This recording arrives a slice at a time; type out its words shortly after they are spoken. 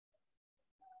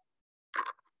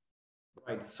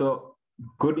Right, so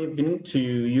good evening to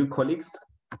you, colleagues.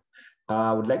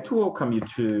 I would like to welcome you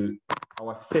to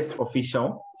our first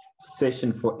official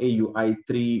session for AUI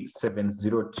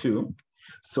 3702.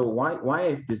 So why I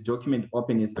have this document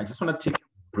open is I just want to take you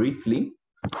briefly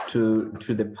to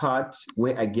the part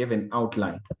where I gave an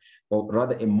outline, or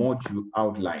rather a module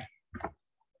outline.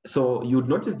 So you would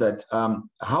notice that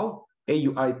how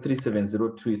AUI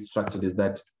 3702 is structured is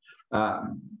that,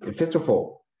 first of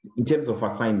all, in terms of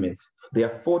assignments,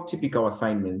 there are 4 typical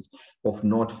assignments of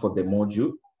note for the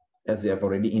module, as they have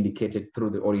already indicated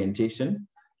through the orientation.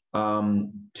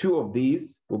 2 of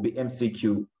these will be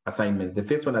MCQ assignments. The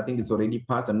first one, I think, is already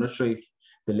passed. I'm not sure if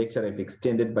the lecture have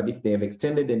extended, but if they have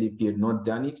extended and if you have not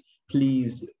done it,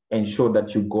 please ensure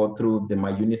that you go through the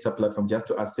My UNISA platform just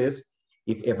to assess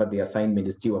if ever the assignment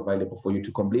is still available for you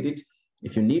to complete it.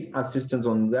 If you need assistance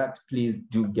on that, please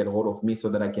do get a hold of me so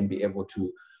that I can be able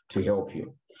to help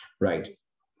you, right?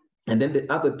 And then the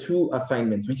other 2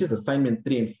 assignments, which is assignment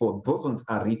 3 and 4, those ones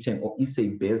are written or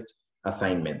essay-based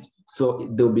assignments. So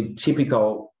they'll be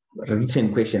typical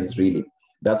written questions, really.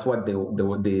 That's what they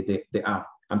are.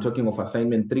 I'm talking of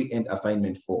assignment 3 and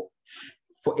assignment 4.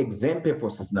 For exam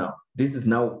purposes now, this is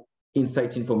now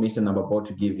insight information I'm about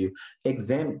to give you.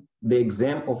 The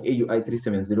exam of AUI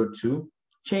 3702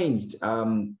 changed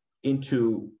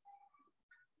into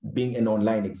being an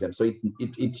online exam. So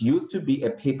it used to be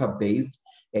a paper-based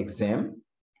exam,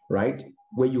 right?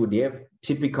 Where you would have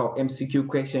typical MCQ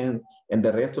questions and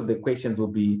the rest of the questions will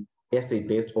be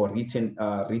essay-based or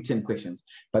written questions.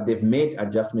 But they've made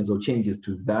adjustments or changes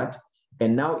to that.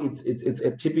 And now it's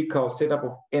a typical setup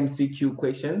of MCQ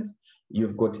questions.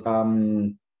 You've got,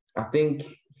 I think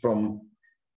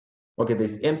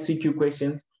there's MCQ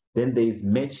questions, then there's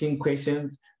matching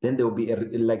questions, then there will be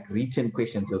like written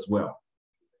questions as well.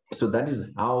 So that is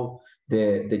how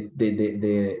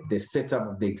the setup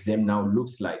of the exam now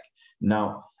looks like.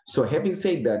 Now, so having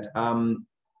said that,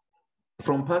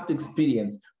 from past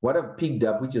experience, what I've picked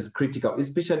up, which is critical,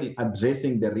 especially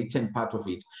addressing the written part of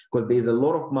it, because there's a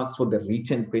lot of marks for the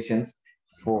written questions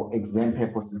for exam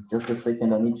purposes. Just a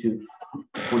second, I need to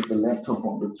put the laptop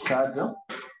on the charger.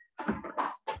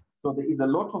 So there is a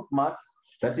lot of marks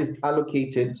that is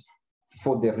allocated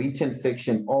for the written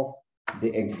section of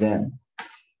the exam.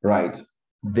 Right.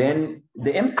 Then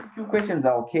the MCQ questions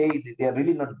are okay. They're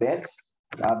really not bad.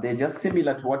 They're just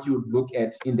similar to what you would look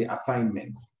at in the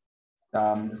assignments.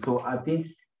 So I think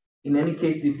in any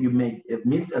case, if you make a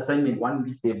missed assignment 1,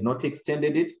 if they've not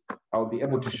extended it, I'll be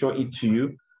able to show it to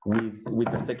you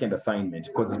with the second assignment,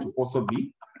 because it will also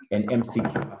be an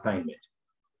MCQ assignment.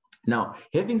 Now,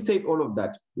 having said all of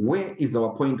that, where is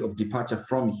our point of departure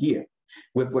from here?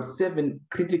 We've got 7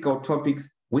 critical topics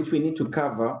which we need to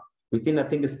cover within, I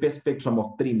think, a space spectrum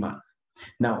of 3 months.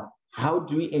 Now, how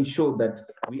do we ensure that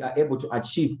we are able to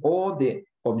achieve all the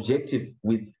objective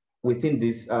within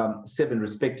these 7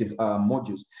 respective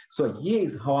modules? So here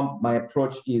is how my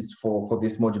approach is for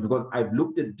this module, because I've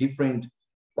looked at different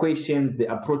questions,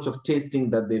 the approach of testing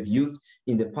that they've used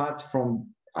in the past from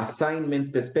assignments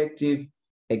perspective,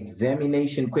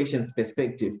 examination questions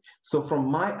perspective. So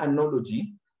from my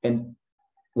analogy and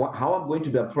how I'm going to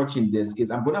be approaching this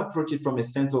is I'm going to approach it from a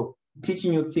sense of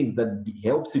teaching you things that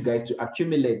helps you guys to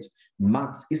accumulate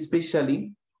marks,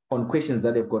 especially on questions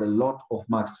that have got a lot of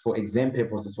marks for exam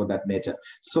purposes for that matter.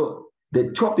 So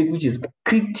the topic which is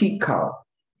critical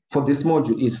for this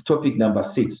module is topic number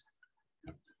 6,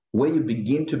 where you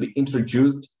begin to be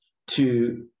introduced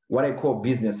to what I call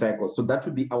business cycles. So that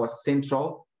would be our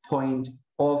central point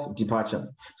of departure.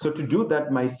 So to do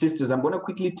that, my sisters, I'm going to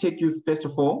quickly take you, first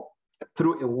of all,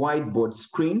 through a whiteboard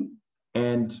screen.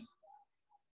 And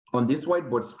on this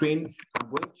whiteboard screen, I'm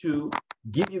going to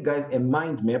give you guys a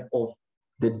mind map of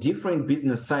the different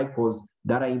business cycles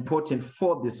that are important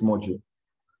for this module.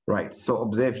 Right, so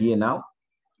observe here now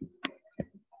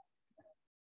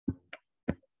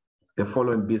the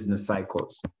following business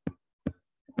cycles.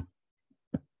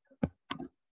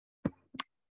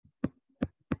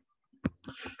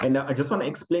 And I just want to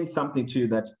explain something to you,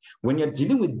 that when you're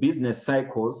dealing with business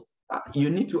cycles, you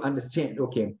need to understand,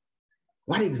 okay,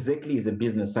 what exactly is a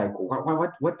business cycle?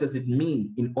 What does it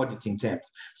mean in auditing terms?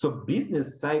 So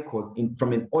business cycles,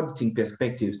 from an auditing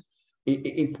perspective,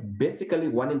 it's basically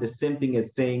one and the same thing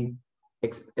as saying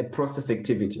a process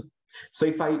activity. So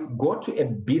if I go to a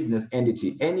business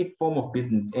entity, any form of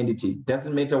business entity,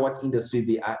 doesn't matter what industry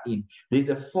they are in, there's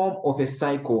a form of a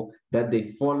cycle that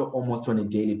they follow almost on a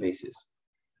daily basis,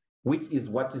 which is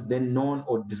what is then known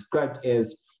or described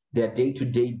as their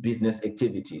day-to-day business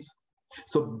activities.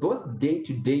 So those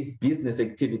day-to-day business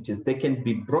activities, they can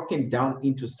be broken down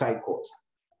into cycles,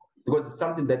 because it's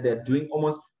something that they're doing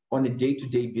almost on a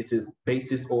day-to-day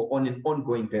basis or on an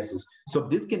ongoing basis. So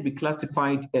this can be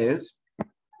classified as,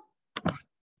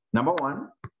 number one,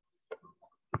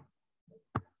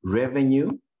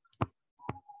 revenue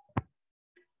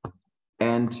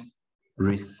and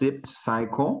receipt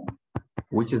cycle,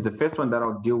 which is the first one that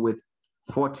I'll deal with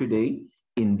for today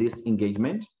in this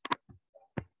engagement.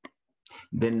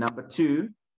 Then number two,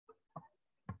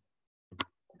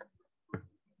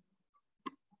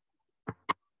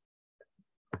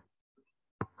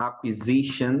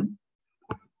 acquisition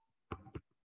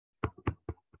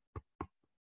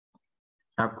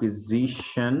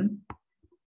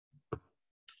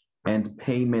and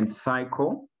payment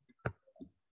cycle.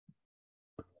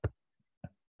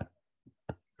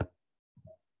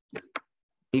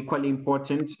 Equally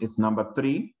important is number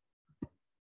three,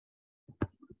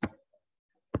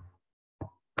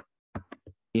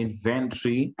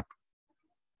 inventory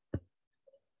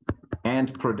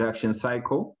and production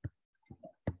cycle.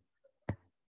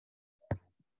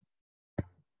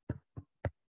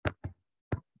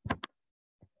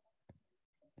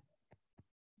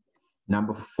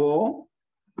 Number four,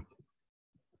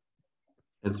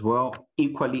 as well,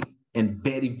 equally and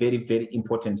very, very, very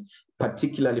important,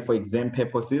 particularly for exam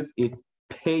purposes, it's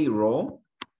payroll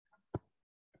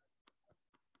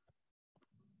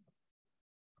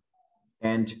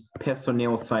and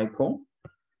personnel cycle.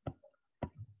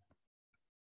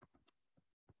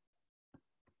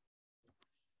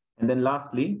 And then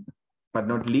lastly, but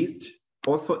not least,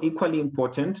 also equally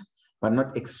important, but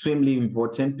not extremely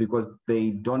important because they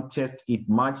don't test it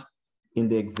much in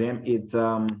the exam, it's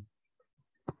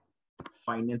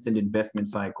finance and investment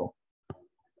cycle.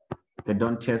 They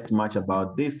don't test much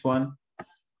about this one,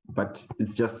 but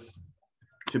it's just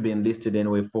to be enlisted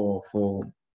anyway for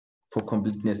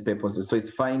completeness purposes. So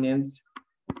it's finance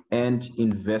and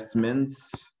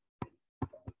investments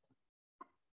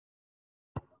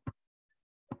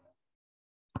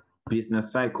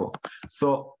business cycle.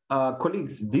 So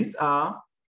colleagues, these are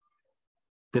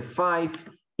the 5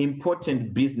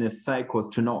 important business cycles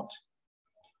to note.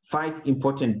 5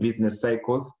 important business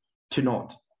cycles to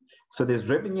note. So there's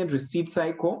revenue and receipt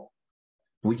cycle,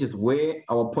 which is where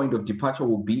our point of departure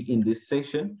will be in this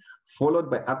session,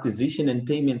 followed by acquisition and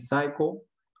payment cycle,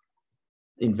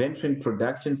 inventory and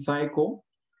production cycle,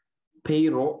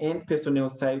 payroll and personnel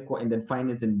cycle, and then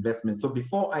finance and investment. So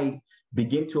before I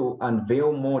begin to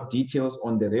unveil more details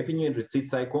on the revenue and receipt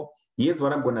cycle, here's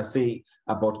what I'm going to say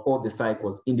about all the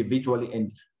cycles individually,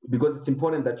 and because it's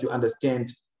important that you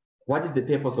understand what is the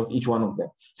purpose of each one of them.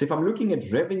 So if I'm looking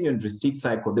at revenue and receipt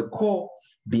cycle, the core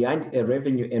behind a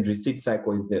revenue and receipt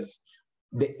cycle is this.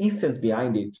 The essence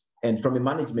behind it, and from a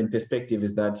management perspective,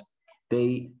 is that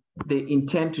they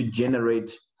intend to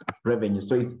generate revenue.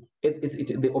 So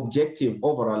the objective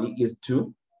overall is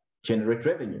to generate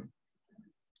revenue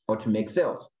or to make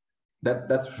sales.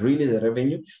 That's really the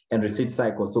revenue and receipt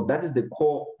cycle. So that is the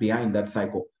core behind that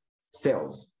cycle,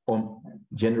 sales, on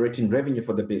generating revenue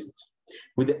for the business.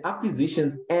 With the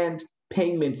acquisitions and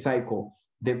payment cycle,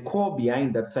 the core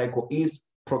behind that cycle is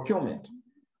procurement.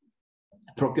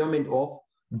 Procurement of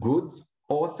goods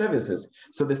or services.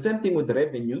 So the same thing with the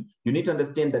revenue, you need to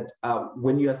understand that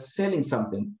when you are selling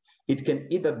something, it can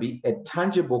either be a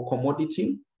tangible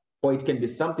commodity or it can be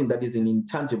something that is in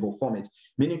intangible format,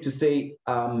 meaning to say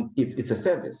it's a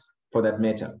service for that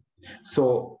matter.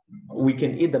 So we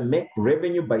can either make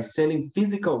revenue by selling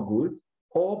physical goods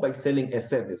or by selling a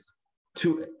service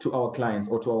to our clients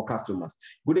or to our customers.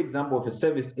 Good example of a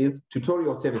service is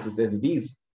tutorial services, as it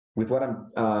is with what I'm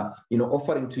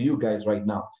offering to you guys right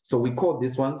now. So we call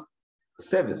this one's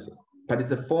service, but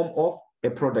it's a form of a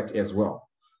product as well,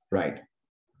 right?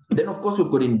 Then of course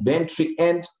we've got inventory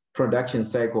and production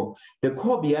cycle. The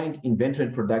core behind inventory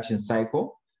and production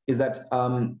cycle is that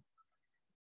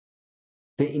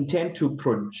they intend to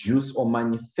produce or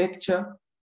manufacture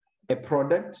a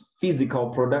product, physical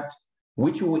product,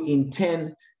 which will in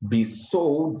turn be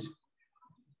sold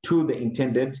to the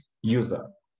intended user.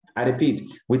 I repeat,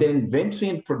 with an inventory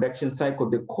and production cycle,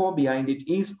 the core behind it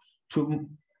is to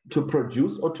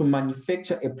produce or to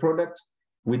manufacture a product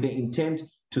with the intent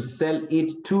to sell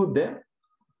it to the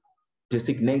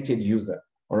designated user,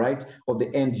 all right, or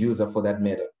the end user for that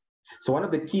matter. So one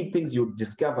of the key things you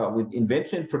discover with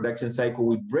inventory and production cycle,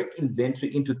 we break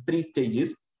inventory into 3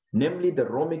 stages, namely the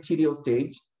raw material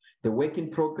stage, the work in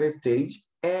progress stage,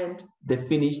 and the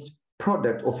finished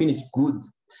product or finished goods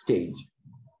stage.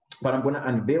 But I'm going to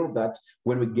unveil that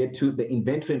when we get to the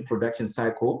inventory and production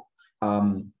cycle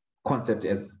concept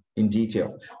as in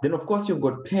detail. Then of course you've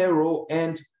got payroll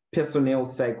and personnel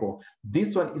cycle.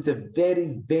 This one is a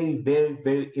very, very, very,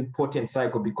 very important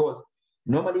cycle because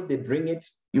Normally, if they bring it,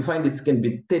 you find it can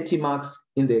be 30 marks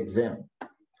in the exam.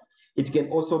 It can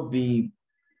also be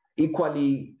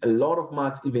equally a lot of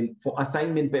marks even for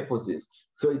assignment purposes.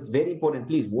 So it's very important.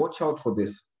 Please watch out for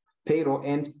this. Payroll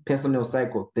and personnel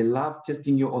cycle. They love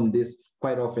testing you on this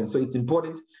quite often. So it's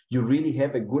important you really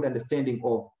have a good understanding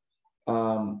of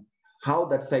how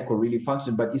that cycle really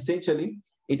functions. But essentially,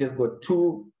 it has got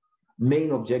two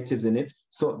main objectives in it.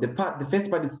 So the first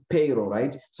part is payroll,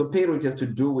 right? So payroll has to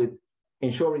do with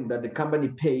ensuring that the company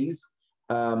pays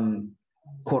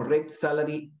correct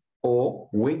salary or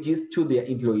wages to their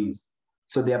employees.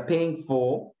 So they are paying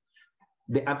for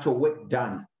the actual work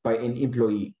done by an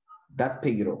employee. That's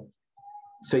payroll.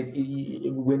 So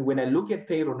when I look at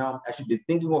payroll now, I should be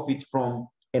thinking of it from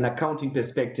an accounting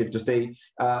perspective to say,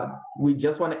 we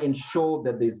just want to ensure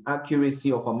that there's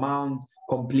accuracy of amounts,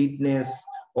 completeness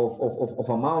of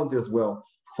amounts as well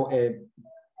for a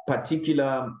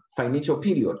particular financial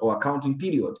period or accounting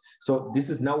period. So this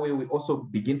is now where we also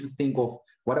begin to think of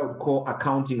what I would call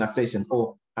accounting assertions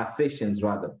or assertions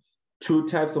rather. Two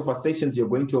types of assertions you're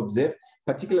going to observe,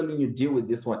 particularly when you deal with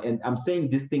this one. And I'm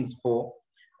saying these things for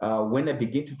when I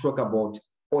begin to talk about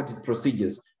audit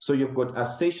procedures. So you've got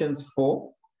assertions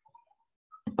for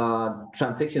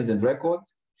transactions and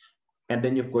records, and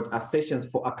then you've got assertions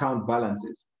for account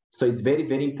balances. So it's very,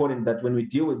 very important that when we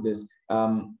deal with this,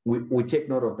 we take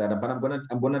note of that. But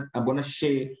I'm gonna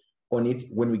share on it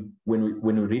when we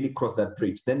really cross that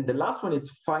bridge. Then the last one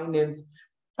is finance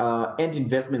and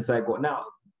investment cycle. Now,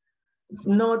 it's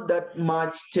not that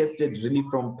much tested really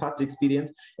from past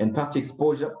experience and past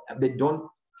exposure. They don't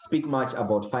speak much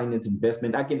about finance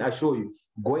investment. I can assure you,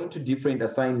 going to different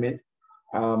assignments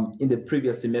in the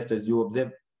previous semesters, you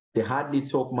observe they hardly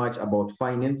talk much about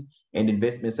finance and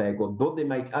investment cycle, though they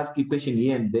might ask you a question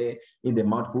here and there in the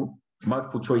multiple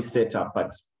choice setup,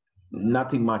 but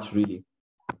nothing much really.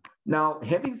 Now,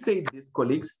 having said this,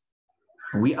 colleagues,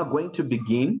 we are going to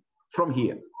begin from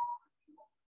here.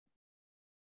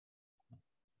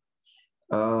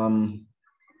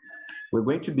 We're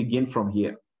going to begin from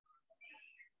here.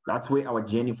 That's where our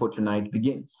journey for tonight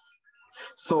begins.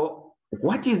 So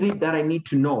what is it that I need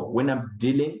to know when I'm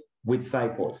dealing with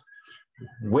cycles?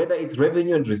 Whether it's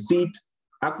revenue and receipt,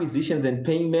 acquisitions and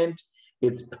payment,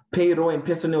 it's payroll and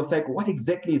personnel cycle, what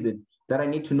exactly is it that I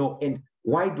need to know? And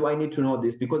why do I need to know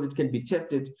this? Because it can be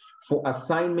tested for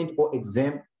assignment or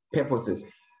exam purposes.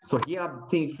 So here are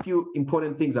a few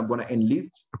important things I'm going to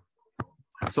enlist.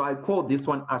 So I call this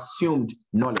one assumed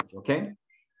knowledge, okay?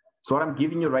 So what I'm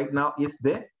giving you right now is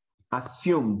the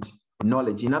assumed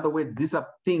knowledge. In other words, these are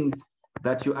things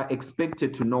that you are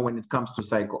expected to know when it comes to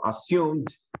cycle. Assumed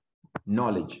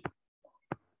knowledge.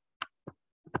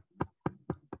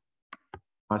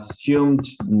 Assumed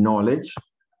knowledge.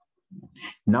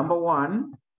 Number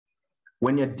one,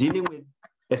 when you're dealing with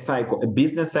a cycle, a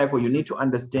business cycle, you need to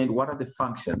understand what are the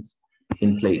functions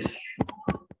in place.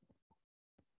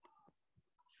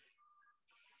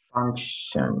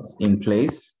 Functions in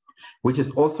place, which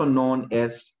is also known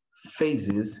as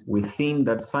phases within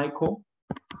that cycle.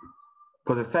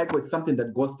 Because a cycle is something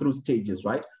that goes through stages,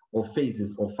 right? Or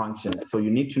phases or functions. So you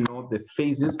need to know the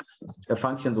phases,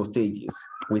 functions or stages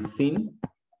within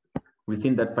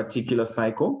that particular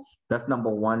cycle. That's number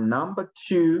one. Number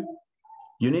two,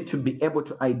 you need to be able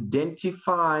to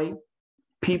identify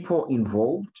people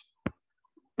involved.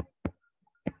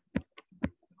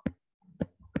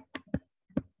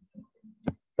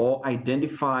 Or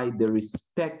identify the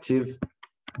respective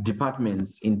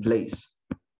departments in place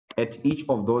at each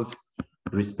of those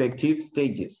respective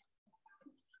stages.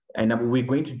 And we're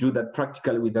going to do that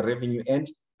practically with the revenue end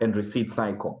and receipt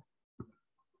cycle.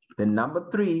 Then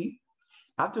number three,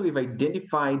 after we've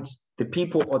identified the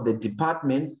people or the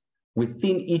departments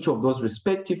within each of those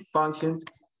respective functions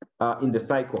in the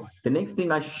cycle, the next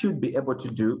thing I should be able to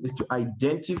do is to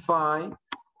identify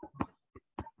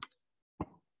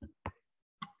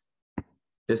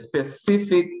the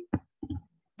specific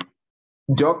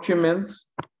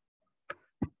documents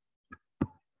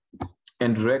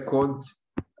and records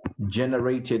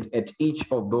generated at each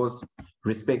of those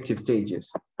respective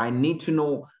stages. I need to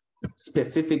know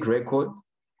specific records,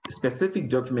 specific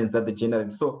documents that they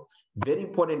generate. So very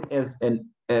important as a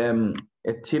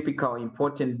typical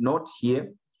important note here,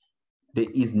 there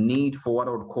is need for what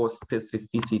I would call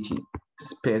specificity.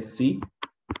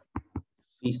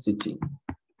 Specificity.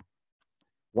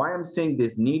 Why I'm saying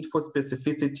there's need for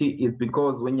specificity is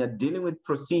because when you're dealing with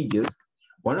procedures,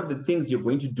 one of the things you're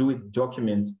going to do with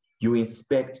documents, you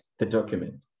inspect the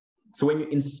document. So when you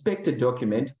inspect a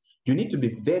document, you need to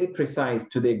be very precise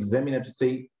to the examiner to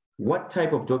say, what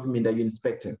type of document are you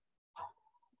inspecting?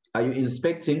 Are you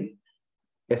inspecting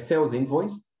a sales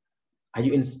invoice? Are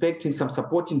you inspecting some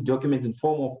supporting documents in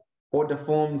form of order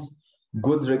forms,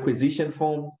 goods requisition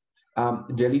forms,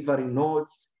 delivery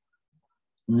notes,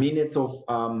 minutes of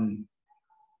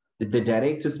the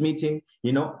directors meeting,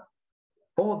 you know,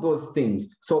 all those things.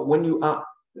 So when you are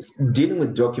dealing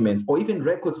with documents or even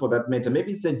records for that matter,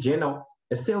 maybe it's a journal,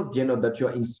 a sales journal that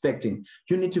you're inspecting,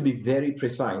 you need to be very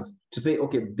precise to say,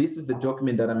 okay, this is the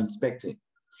document that I'm inspecting.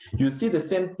 You see the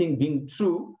same thing being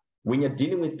true when you're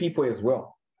dealing with people as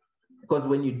well. Because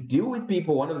when you deal with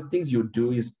people, one of the things you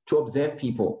do is to observe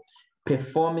people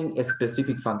performing a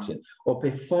specific function or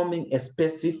performing a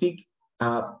specific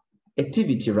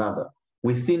activity rather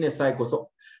within a cycle. So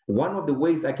one of the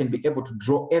ways I can be able to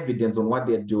draw evidence on what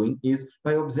they're doing is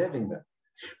by observing them.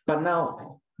 But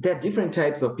now there are different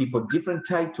types of people, different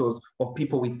titles of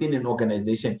people within an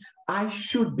organization. I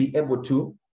should be able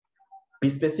to be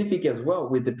specific as well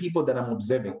with the people that I'm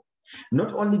observing.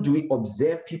 Not only do we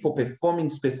observe people performing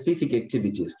specific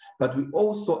activities, but we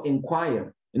also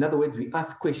inquire. In other words, we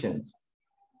ask questions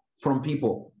from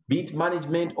people, be it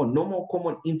management or normal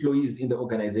common employees in the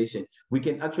organization. We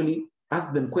can actually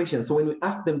ask them questions. So when we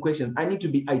ask them questions, I need to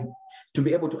be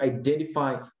able to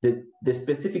identify the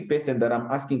specific person that I'm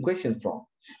asking questions from.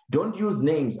 Don't use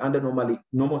names under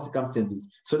normal circumstances.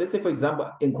 So let's say, for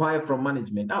example, inquire from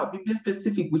management. Now, be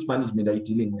specific which management are you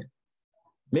dealing with.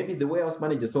 Maybe it's the warehouse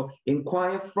manager. So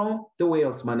inquire from the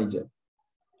warehouse manager.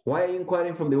 Why are you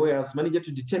inquiring from the warehouse manager?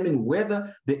 To determine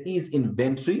whether there is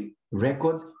inventory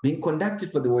records being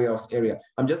conducted for the warehouse area.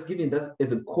 I'm just giving that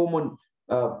as a common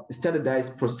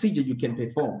standardized procedure you can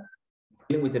perform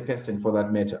dealing with a person for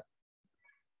that matter.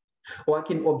 Or I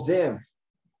can observe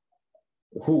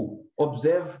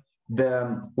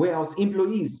the warehouse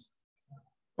employees,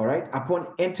 all right, upon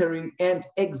entering and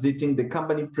exiting the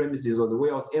company premises or the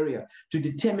warehouse area to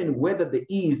determine whether there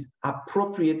is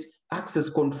appropriate access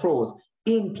controls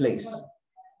in place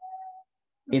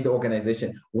in the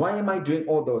organization. Why am I doing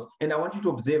all those? And I want you to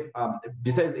observe,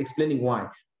 besides explaining why,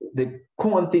 the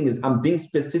common thing is I'm being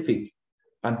specific.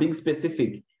 I'm being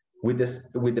specific with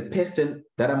the person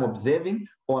that I'm observing,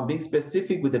 or I'm being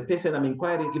specific with the person I'm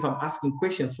inquiring if I'm asking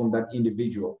questions from that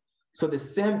individual. So the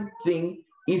same thing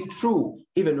is true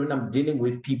even when I'm dealing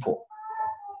with people.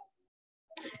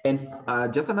 And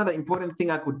just another important thing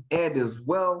I could add as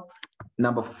well,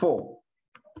 number 4,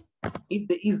 if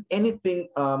there is anything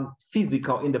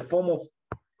physical in the form of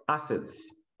assets,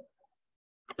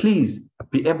 please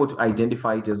be able to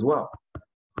identify it as well.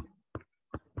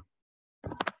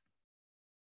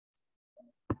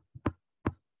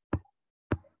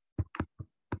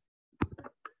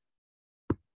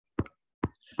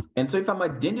 And so if I'm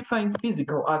identifying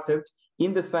physical assets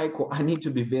in the cycle, I need to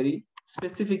be very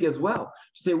specific as well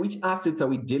to say which assets are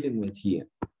we dealing with here.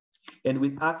 And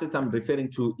with assets, I'm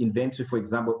referring to inventory, for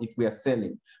example, if we are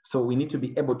selling. So we need to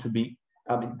be able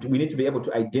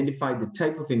to identify the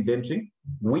type of inventory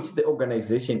which the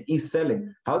organization is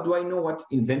selling. How do I know what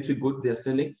inventory goods they're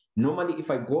selling? Normally,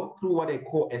 if I go through what I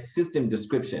call a system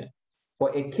description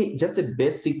or just a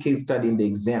basic case study in the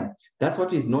exam, that's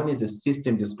what is known as a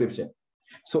system description.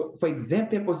 So for exam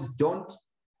purposes, don't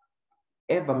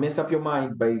ever mess up your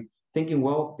mind by thinking,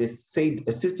 well, they said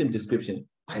a system description.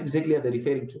 What exactly are they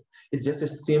referring to? It's just a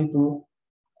simple,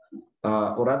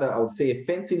 or rather, I would say a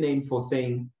fancy name for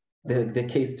saying the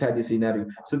case study scenario.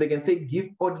 So they can say, give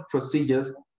audit procedures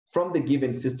from the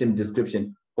given system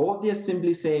description. All they're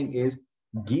simply saying is,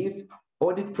 give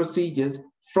audit procedures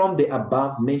from the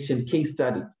above mentioned case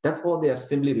study. That's all they are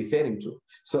simply referring to.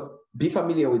 So be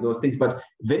familiar with those things, but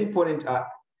very important,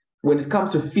 when it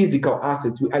comes to physical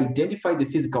assets, we identify the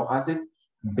physical assets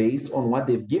based on what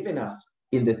they've given us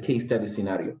in the case study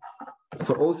scenario.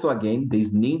 So also again,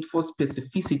 there's need for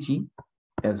specificity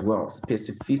as well,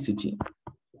 specificity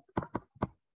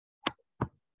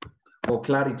or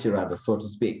clarity rather, so to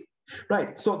speak.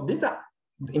 Right, so these are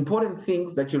important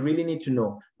things that you really need to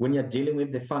know when you're dealing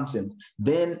with the functions.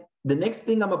 Then the next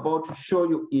thing I'm about to show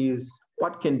you is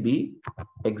what can be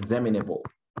examinable.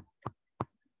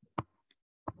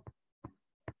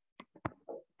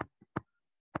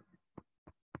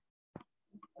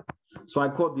 So I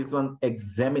call this one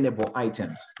examinable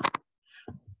items.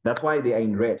 That's why they are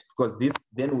in red, because this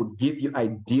then would give you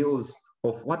ideas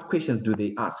of what questions do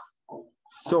they ask.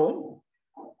 So,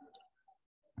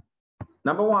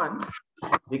 number 1,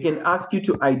 they can ask you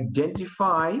to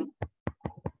identify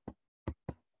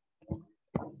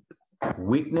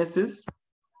weaknesses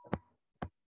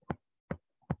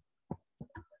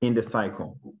in the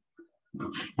cycle.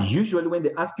 Usually when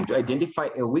they ask you to identify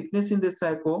a weakness in the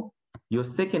cycle, your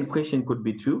second question could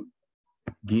be to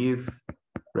give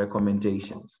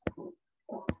recommendations.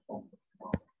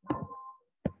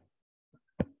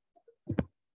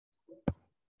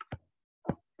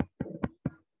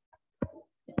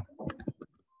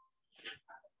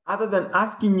 Other than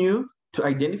asking you to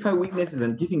identify weaknesses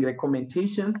and giving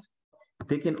recommendations,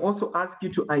 they can also ask you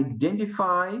to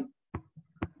identify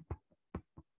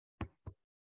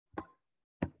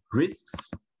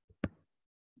risks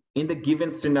in the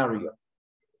given scenario.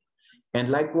 And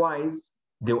likewise,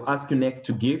 they'll ask you next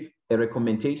to give a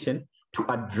recommendation to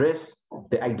address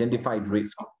the identified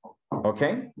risk,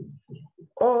 okay?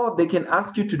 Or they can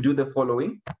ask you to do the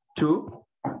following: to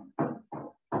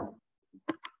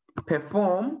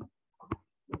perform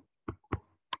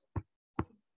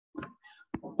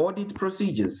audit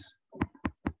procedures.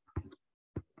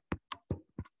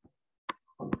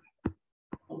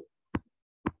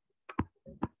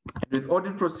 With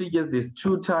audit procedures, there's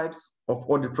two types of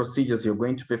audit procedures you're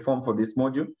going to perform for this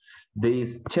module. There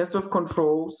is test of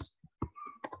controls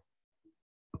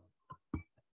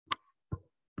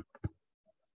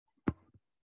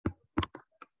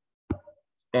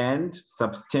and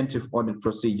substantive audit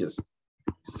procedures.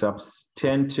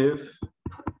 Substantive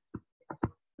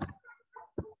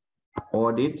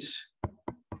audit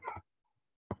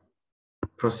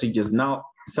procedures. Now,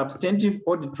 substantive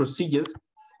audit procedures,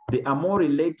 they are more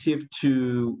relative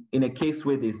to in a case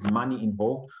where there's money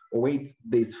involved or where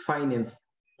there's finance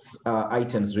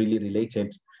items really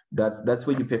related. That's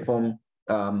where you perform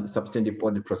substantive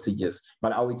audit procedures.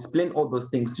 But I'll explain all those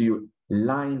things to you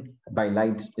line by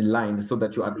line so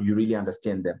that you really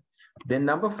understand them. Then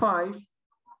number 5,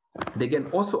 they can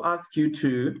also ask you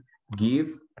to give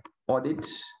audit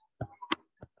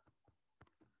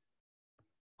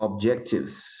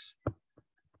objectives.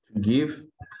 Give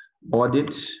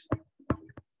audit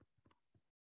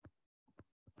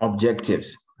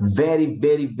objectives. Very,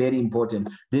 very, very important.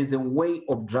 There's a way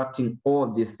of drafting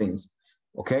all these things.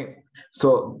 Okay.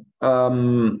 So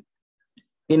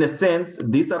in a sense,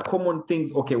 these are common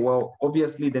things. Okay, well,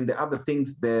 obviously, then the other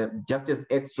things, they're just as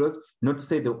extras, not to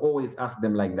say they'll always ask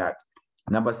them like that.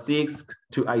 Number 6,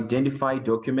 to identify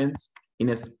documents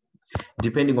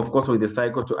depending, of course, with the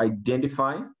cycle, to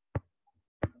identify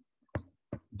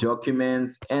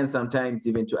documents and sometimes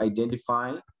even to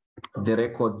identify the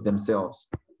records themselves.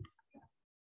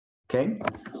 Okay,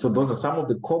 so those are some of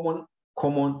the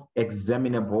common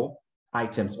examinable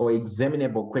items or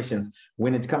examinable questions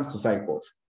when it comes to cycles.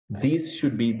 These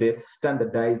should be the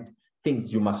standardized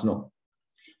things you must know.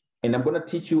 And I'm going to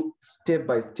teach you step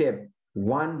by step,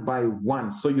 one by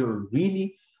one, so you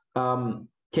really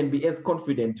can be as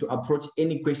confident to approach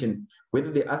any question,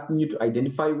 whether they're asking you to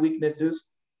identify weaknesses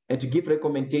and to give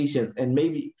recommendations, and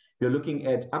maybe you're looking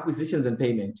at acquisitions and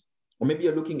payment, or maybe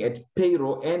you're looking at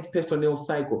payroll and personnel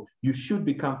cycle. You should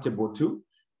be comfortable to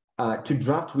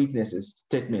draft weaknesses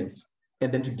statements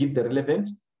and then to give the relevant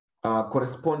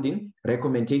corresponding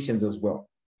recommendations as well.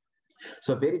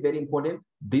 So very, very important.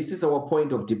 This is our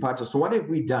point of departure. So what have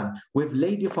we done? We've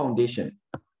laid a foundation,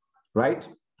 right?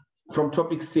 From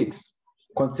topic 6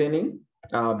 concerning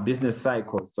business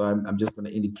cycles. So I'm just going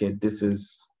to indicate this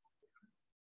is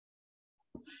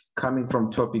coming from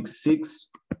topic 6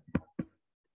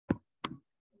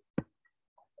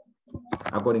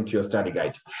 according to your study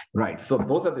guide. Right, so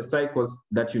those are the cycles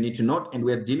that you need to note, and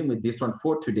we're dealing with this one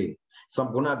for today. So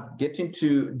I'm gonna get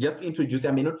into, just introduce,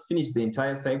 I may not finish the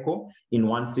entire cycle in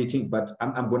one sitting, but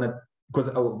I'm gonna, because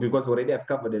already I've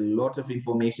covered a lot of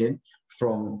information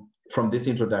from this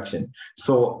introduction.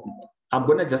 So I'm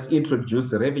gonna just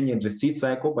introduce the revenue and receipt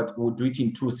cycle, but we'll do it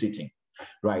in 2 sittings,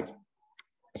 right?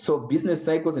 So business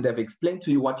cycles, and I've explained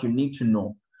to you what you need to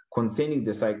know concerning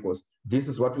the cycles. This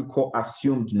is what we call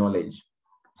assumed knowledge.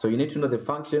 So you need to know the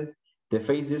functions, the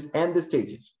phases, and the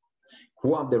stages.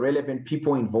 Who are the relevant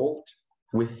people involved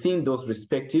within those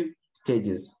respective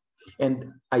stages,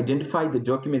 and identify the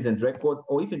documents and records,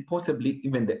 or even possibly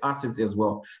even the assets as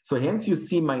well. So hence you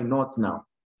see my notes now.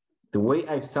 The way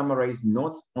I've summarized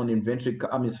notes on inventory,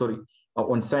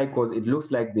 on cycles, it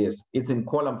looks like this. It's in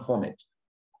column format.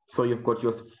 So you've got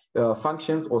your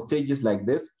functions or stages like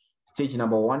this. Stage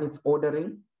number 1 is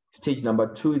ordering. Stage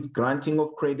number 2 is granting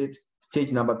of credit.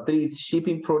 Stage number 3 is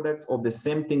shipping products of the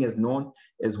same thing as known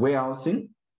as warehousing.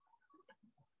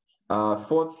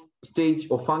 4th stage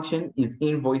or function is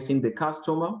invoicing the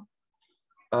customer.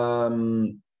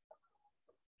 And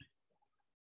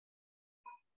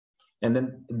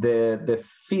then the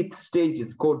 5th stage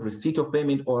is called receipt of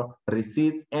payment, or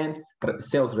receipts and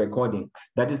sales recording.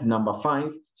 That is number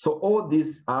 5. So all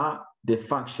these are the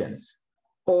functions,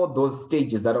 all those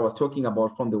stages that I was talking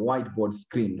about from the whiteboard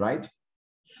screen, right?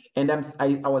 And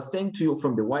I was saying to you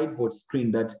from the whiteboard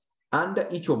screen that under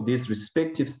each of these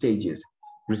respective stages,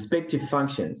 respective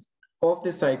functions of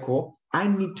the cycle, I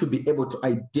need to be able to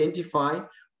identify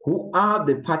who are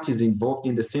the parties involved,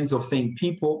 in the sense of saying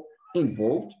people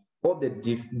involved, all the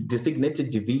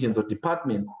designated divisions or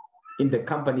departments in the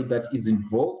company that is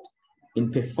involved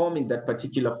in performing that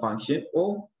particular function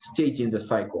or stage in the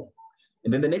cycle.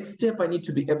 And then the next step I need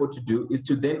to be able to do is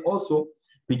to then also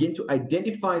begin to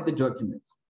identify the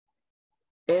documents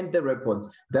and the records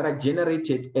that are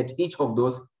generated at each of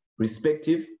those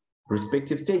respective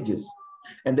stages.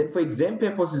 And then for exam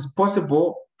purposes,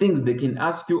 possible things they can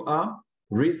ask you are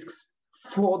risks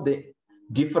for the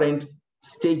different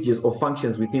stages or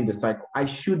functions within the cycle. I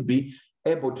should be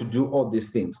able to do all these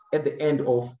things at the end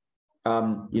of,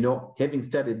 having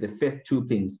studied the first two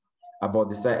things about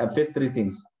the first three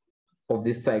things of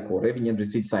this cycle, revenue and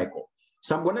receipt cycle.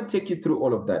 So I'm going to take you through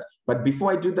all of that. But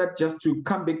before I do that, just to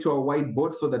come back to our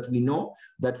whiteboard so that we know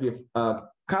that we've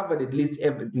covered at least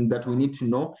everything that we need to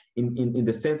know in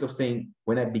the sense of saying,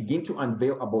 when I begin to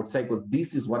unveil about cycles,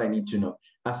 this is what I need to know.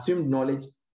 Assumed knowledge,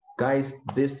 guys,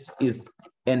 this is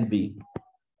NB.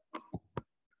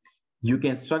 You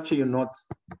can structure your notes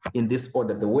in this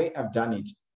order, the way I've done it.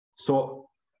 So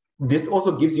this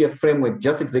also gives you a framework,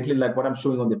 just exactly like what I'm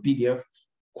showing on the PDF.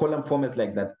 Column formats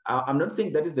like that. I'm not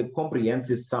saying that is a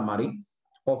comprehensive summary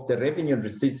of the revenue and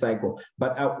receipt cycle,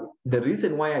 but the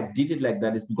reason why I did it like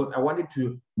that is because I wanted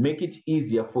to make it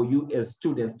easier for you as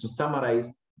students to summarize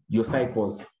your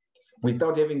cycles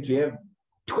without having to have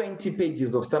 20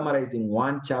 pages of summarizing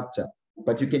one chapter,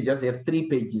 but you can just have 3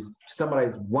 pages to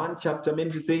summarize one chapter. I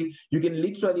mean, to say you can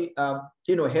literally,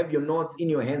 have your notes in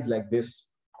your hands like this.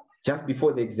 Just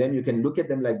before the exam, you can look at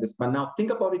them like this. But now think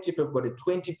about it if you've got a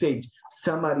 20-page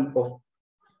summary of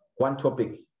one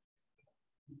topic.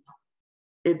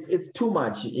 It's too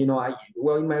much, in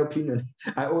my opinion.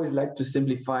 I always like to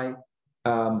simplify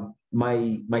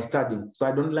my studying. So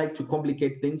I don't like to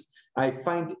complicate things. I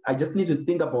find I just need to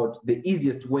think about the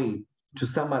easiest way to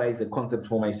summarize a concept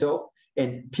for myself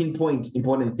and pinpoint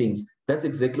important things. That's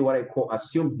exactly what I call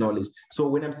assumed knowledge. So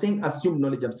when I'm saying assumed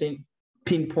knowledge, I'm saying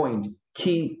pinpoint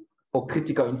key or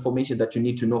critical information that you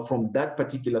need to know from that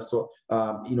particular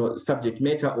subject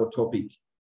matter or topic.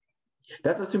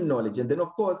 That's assumed knowledge. And then,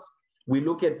 of course, we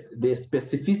look at the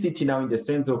specificity now in the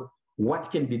sense of what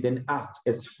can be then asked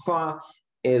as far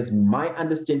as my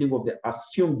understanding of the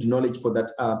assumed knowledge for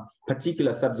that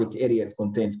particular subject area is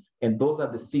concerned. And those are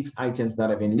the 6 items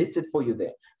that I've enlisted for you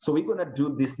there. So we're going to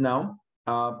do this now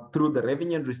through the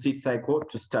revenue and receipt cycle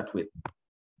to start with.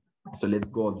 So let's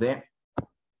go there.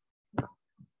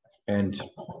 And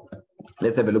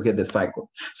let's have a look at the cycle.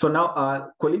 So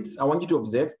now, colleagues, I want you to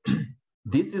observe,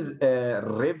 this is a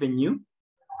revenue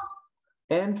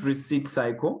and receipt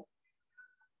cycle.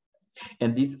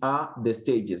 And these are the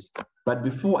stages. But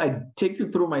before I take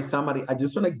you through my summary, I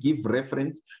just want to give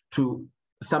reference to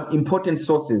some important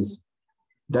sources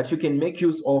that you can make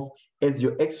use of as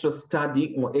your extra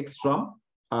study or extra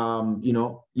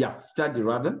study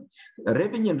rather.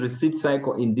 Revenue and receipt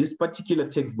cycle in this particular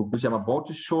textbook, which I'm about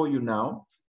to show you now,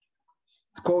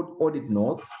 it's called Audit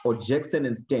Notes or Jackson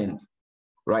and Stent,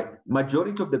 right?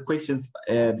 Majority of the questions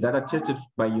that are tested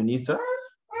by UNISA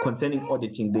concerning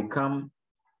auditing, they come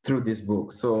through this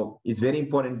book. So it's very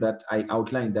important that I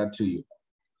outline that to you.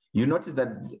 You notice that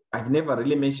I've never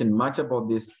really mentioned much about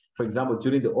this, for example,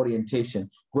 during the orientation,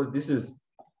 because this is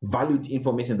valued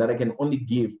information that I can only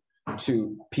give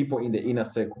to people in the inner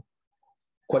circle.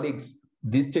 Colleagues,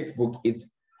 this textbook is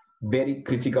very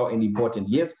critical and important.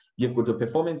 Yes, you've got a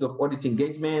performance of audit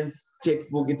engagements,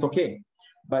 textbook, it's okay.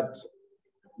 But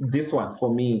this one,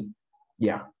 for me,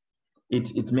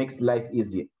 it makes life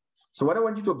easier. So what I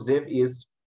want you to observe is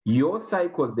your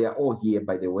cycles, they are all here,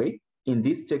 by the way, in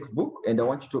this textbook, and I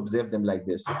want you to observe them like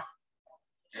this.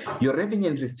 Your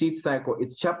revenue and receipt cycle,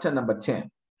 it's chapter number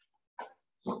 10.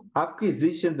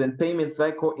 Acquisitions and payment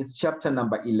cycle, it's chapter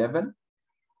number 11.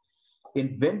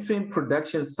 Inventory and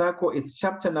production cycle, it's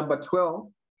chapter number 12.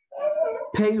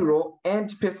 Payroll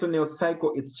and personnel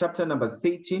cycle, it's chapter number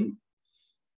 13.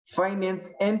 Finance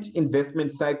and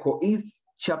investment cycle is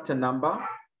chapter number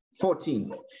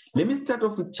 14. Let me start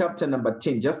off with chapter number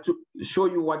 10, just to show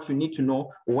you what you need to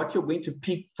know, or what you're going to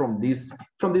pick from this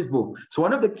book. So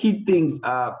one of the key things,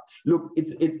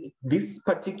 this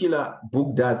particular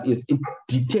book does is it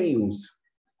details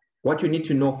what you need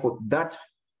to know for that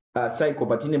cycle,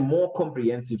 but in a more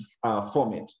comprehensive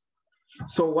format.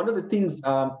 So one of the things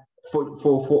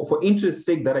for interest's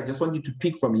sake that I just want you to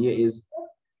pick from here is,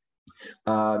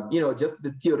 just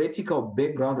the theoretical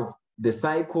background of the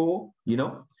cycle,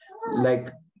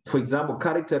 like, for example,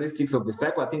 characteristics of the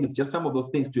cycle. I think it's just some of those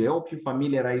things to help you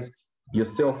familiarize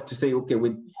yourself to say, okay,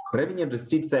 with revenue and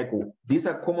receipt cycle, these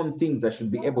are common things I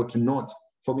should be able to note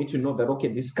for me to know that,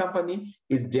 okay, this company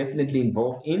is definitely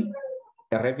involved in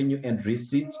a revenue and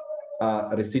receipt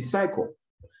cycle.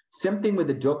 Same thing with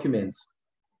the documents.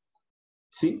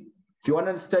 See, if you want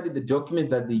to study the documents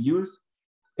that they use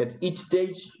at each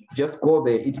stage, just go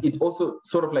there. It also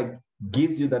sort of like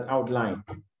gives you that outline,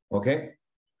 okay?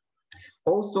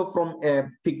 Also from a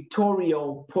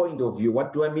pictorial point of view,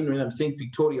 what do I mean when I'm saying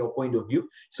pictorial point of view?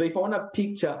 So if I want to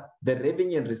picture the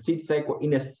revenue and receipt cycle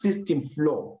in a system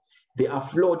flow, there are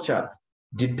flow charts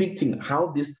depicting how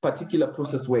this particular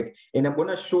process works. And I'm going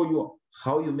to show you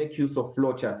how you make use of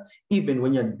flow charts. Even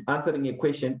when you're answering a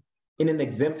question in an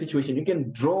exam situation, you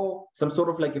can draw some sort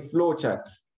of like a flow chart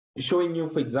showing you,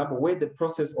 for example, where the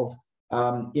process of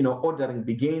ordering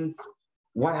begins,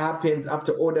 what happens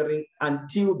after ordering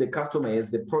until the customer has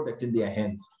the product in their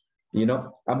hands.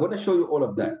 I'm going to show you all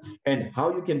of that and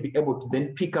how you can be able to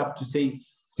then pick up to say,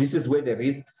 this is where the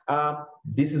risks are,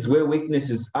 this is where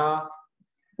weaknesses are.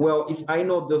 Well, if I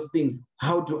know those things,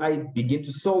 how do I begin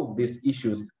to solve these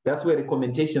issues? That's where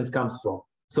recommendations comes from.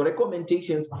 So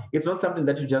recommendations, it's not something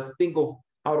that you just think of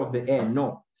out of the air.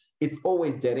 No, it's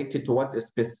always directed towards a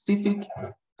specific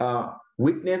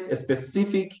weakness, a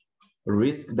specific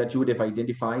risk that you would have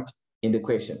identified in the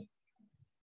question.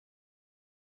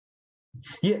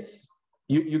 Yes,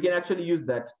 you can actually use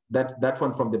that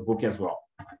one from the book as well.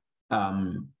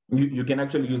 You can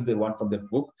actually use the one from the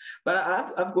book, but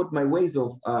I've got my ways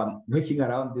of working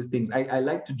around these things. I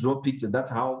like to draw pictures. That's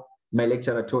how my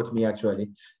lecturer taught me actually.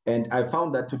 And I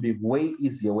found that to be way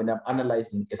easier when I'm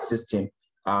analyzing a system,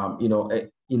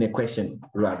 in a question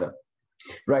rather,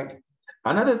 right?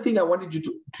 Another thing I wanted you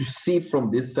to see from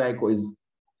this cycle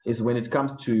is when it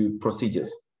comes to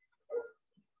procedures.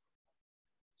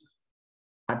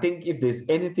 I think if there's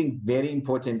anything very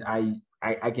important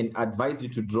I can advise you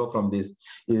to draw from this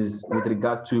is with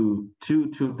regards to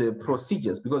the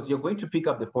procedures, because you're going to pick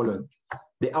up the following: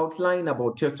 the outline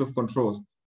about test of controls,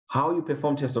 how you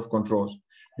perform test of controls,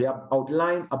 the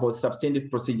outline about substantive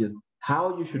procedures,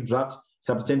 how you should draft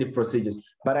substantive procedures.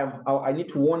 But I need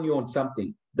to warn you on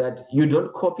something, that you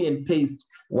don't copy and paste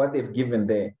what they've given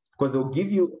there, because they'll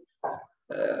give you,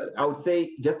 I would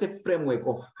say, just a framework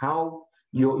of how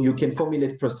you can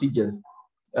formulate procedures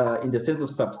in the sense of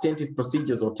substantive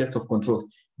procedures or test of controls.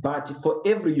 But for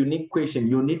every unique question,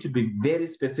 you need to be very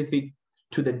specific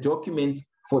to the documents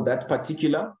for that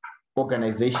particular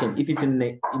organization. If it's in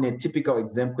a typical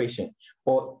exam question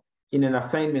or in an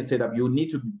assignment setup, you need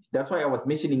to, that's why I was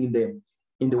mentioning in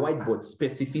the whiteboard,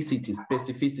 specificity,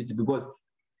 because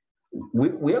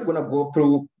we are going to go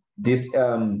through this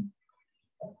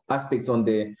aspects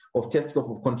of test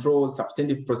of controls,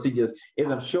 substantive procedures,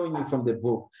 as I'm showing you from the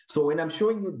book. So when I'm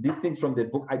showing you these things from the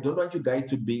book, I don't want you guys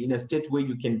to be in a state where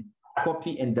you can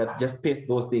copy and just paste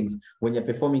those things when you're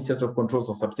performing test of controls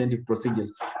or substantive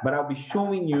procedures. But I'll be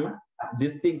showing you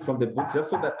these things from the book just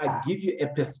so that I give you a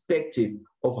perspective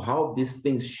of how these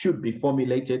things should be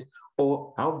formulated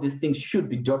or how these things should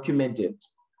be documented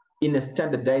in a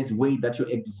standardized way that your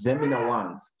examiner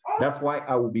wants. That's why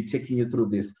I will be taking you through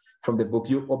this from the book.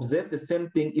 You observe the same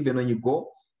thing even when you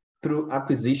go through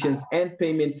acquisitions and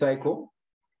payment cycle.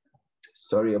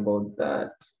 Sorry about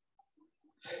that.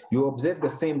 You observe the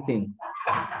same thing.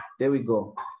 There we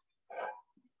go.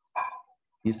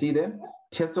 You see there?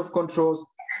 Test of controls,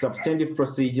 substantive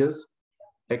procedures,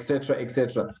 etc.,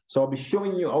 etc. So I'll be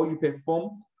showing you how you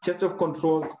perform test of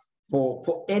controls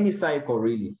for any cycle,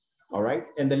 really. All right,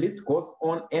 and the list goes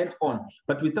on and on.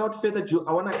 But without further ado,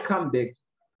 I want to come back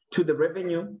to the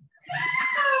revenue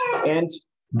and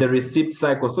the receipt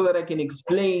cycle so that I can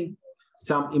explain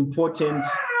some important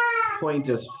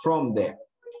pointers from there.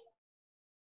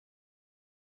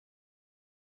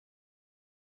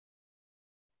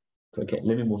 Okay,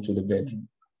 let me move to the bedroom.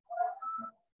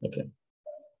 Okay,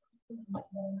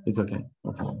 it's okay.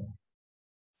 Okay.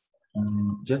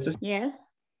 Yes.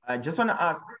 I just want to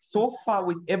ask, so far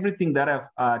with everything that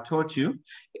I've taught you,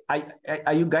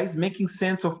 are you guys making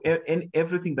sense of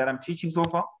everything that I'm teaching so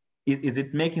far? Is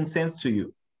it making sense to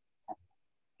you?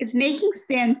 It's making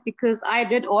sense because I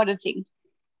did auditing.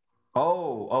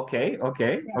 Oh, okay.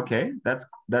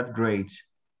 That's great.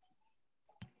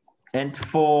 And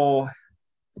for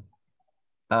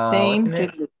same,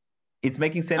 it's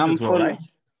making sense as well, right?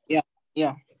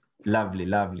 Yeah. Lovely.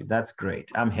 That's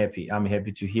great. I'm happy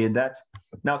to hear that.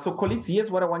 Now, so colleagues, here's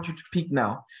what I want you to pick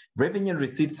now: revenue and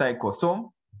receipt cycle.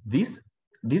 So these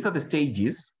are the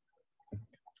stages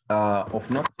of,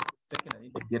 not a second, I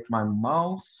need to get my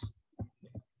mouse.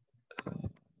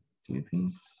 Do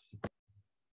this.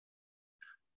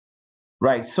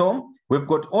 Right, so we've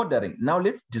got ordering. Now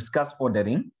let's discuss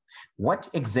ordering. What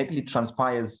exactly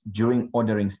transpires during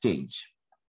ordering stage?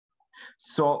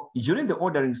 So during the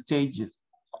ordering stage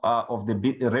of the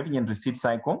revenue and receipt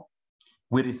cycle,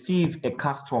 we receive a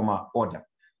customer order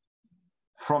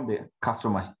from the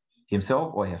customer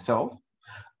himself or herself.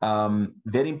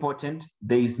 Very important,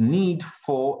 there is need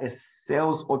for a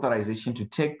sales authorization to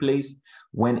take place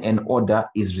when an order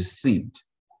is received.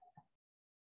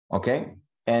 Okay,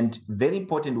 and very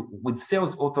important with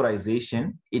sales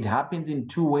authorization, it happens in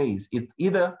two ways. It's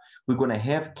either we're going to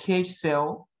have cash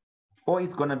sale or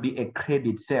it's going to be a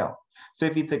credit sale. So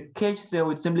if it's a cash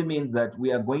sale, it simply means that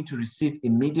we are going to receive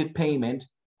immediate payment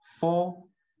for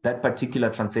that particular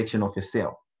transaction of a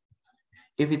sale.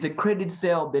 If it's a credit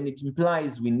sale, then it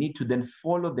implies we need to then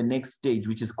follow the next stage,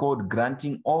 which is called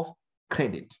granting of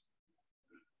credit,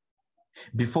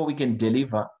 before we can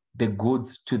deliver the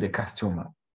goods to the customer.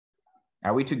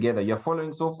 Are we together? You're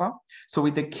following so far? So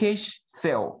with the cash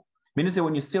sale, meaning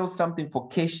when you sell something for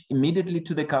cash immediately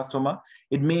to the customer,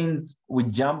 it means we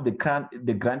jump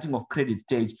the granting of credit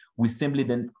stage. We simply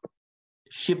then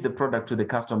ship the product to the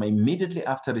customer immediately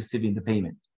after receiving the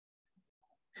payment.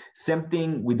 Same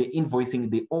thing with the invoicing,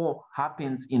 they all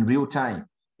happens in real time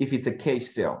if it's a cash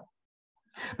sale.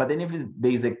 But then if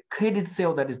there is a credit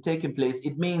sale that is taking place,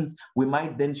 it means we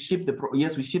might then ship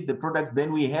we ship the products,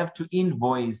 then we have to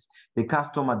invoice the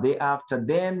customer thereafter.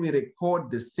 Then we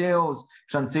record the sales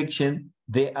transaction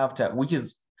thereafter, which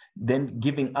is then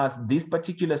giving us this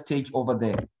particular stage over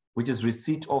there, which is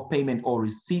receipt of payment or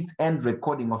receipt and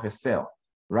recording of a sale,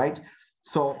 right?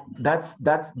 So that's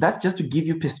just to give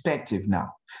you perspective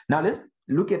now. Now let's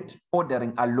look at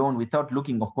ordering alone without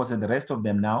looking, of course, at the rest of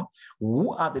them now.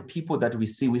 Who are the people that we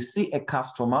see? We see a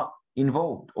customer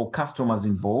involved or customers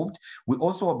involved. We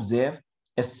also observe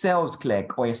a sales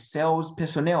clerk or a sales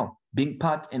personnel being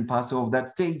part and parcel of that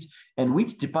stage. And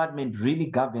which department really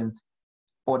governs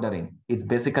ordering? It's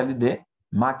basically the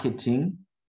marketing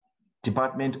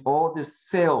department or the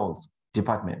sales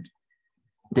department.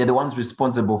 They're the ones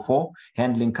responsible for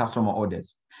handling customer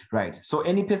orders, right? So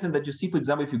any person that you see, for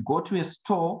example, if you go to a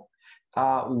store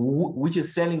which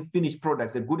is selling finished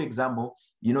products, a good example,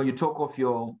 you talk of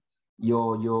your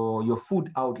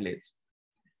food outlets.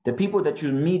 The people that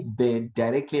you meet there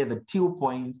directly at the till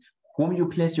points, whom you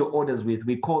place your orders with,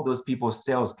 we call those people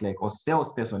sales clerk or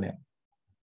sales personnel,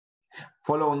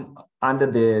 following under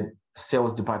the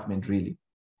sales department, really.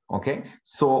 Okay,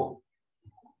 so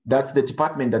that's the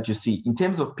department that you see. In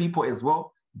terms of people as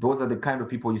well, those are the kind of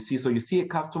people you see. So you see a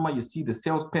customer, you see the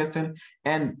salesperson,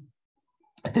 and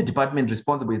the department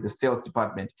responsible is the sales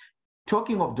department.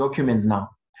 Talking of documents now,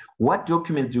 what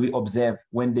documents do we observe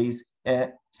when there is a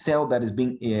sale that is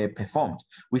being performed?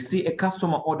 We see a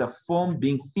customer order form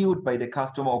being filled by the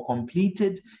customer or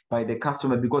completed by the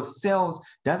customer, because sales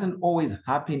doesn't always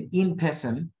happen in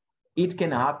person. It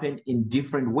can happen in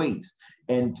different ways.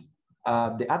 And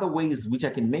the other ways which I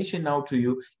can mention now to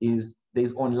you is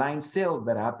there's online sales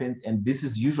that happens, and this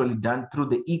is usually done through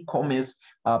the e-commerce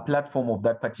platform of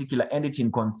that particular entity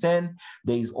in concern.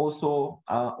 There is also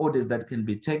orders that can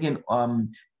be taken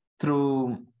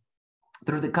through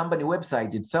the company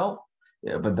website itself,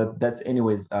 but that's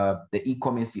anyways the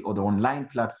e-commerce or the online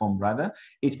platform rather.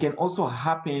 It can also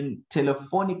happen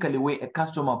telephonically, where a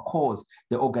customer calls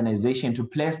the organization to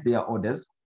place their orders.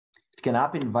 It can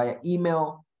happen via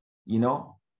email,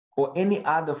 or any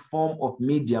other form of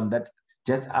medium that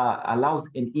just allows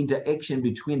an interaction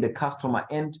between the customer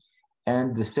and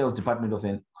the sales department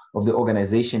of the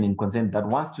organization in concern that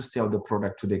wants to sell the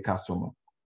product to the customer.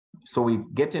 So we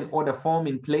get an order form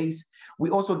in place. We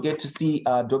also get to see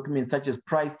documents such as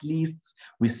price lists.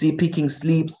 We see picking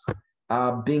slips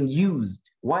being used.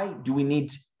 Why do we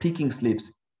need picking slips?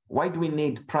 Why do we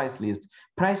need price lists?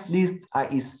 Price lists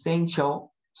are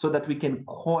essential so that we can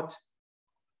quote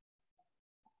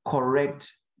correct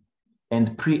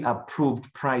and pre-approved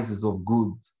prices of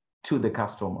goods to the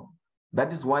customer.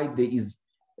 That is why there is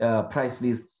price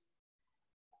lists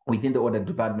within the order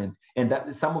department. And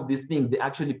that some of these things, they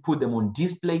actually put them on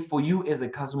display for you as a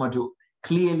customer to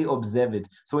clearly observe it.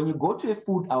 So when you go to a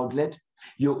food outlet,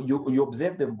 you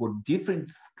observe they've got different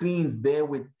screens there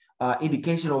with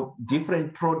indication of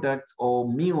different products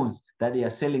or meals that they are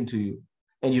selling to you.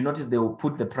 And you notice they will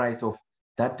put the price of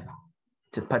that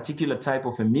particular type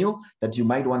of a meal that you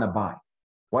might want to buy.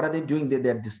 What are they doing there?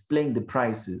 They're displaying the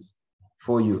prices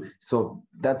for you. So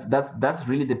that's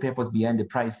really the purpose behind the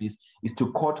price list, is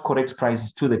to quote correct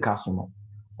prices to the customer.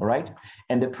 All right.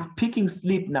 And the picking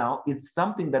slip now, it's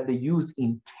something that they use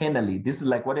internally. This is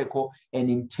like what I call an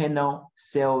internal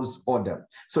sales order.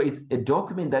 So it's a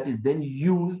document that is then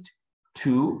used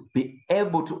to be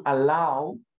able to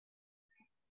allow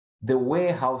the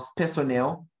warehouse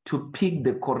personnel to pick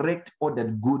the correct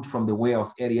ordered good from the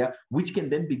warehouse area, which can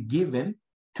then be given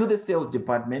to the sales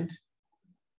department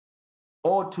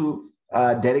or to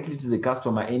directly to the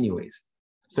customer anyways.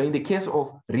 So in the case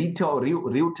of retail,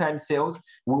 real-time sales,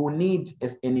 we will need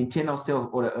an internal sales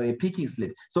or a picking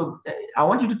slip. So I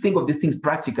want you to think of these things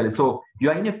practically. So you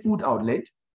are in a food outlet,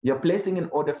 you're placing an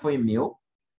order for a meal,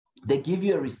 they give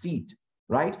you a receipt,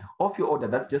 right, of your order.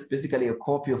 That's just basically a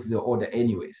copy of the order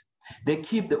anyways. They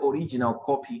keep the original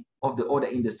copy of the order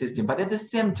in the system. But at the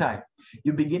same time,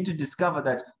 you begin to discover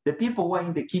that the people who are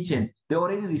in the kitchen, they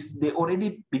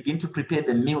already begin to prepare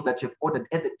the meal that you've ordered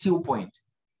at the till point.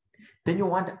 Then you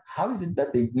wonder, how is it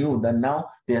that they knew that now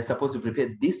they are supposed to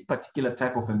prepare this particular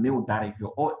type of a meal that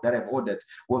I've ordered?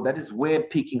 Well, that is where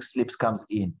picking slips comes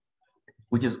in,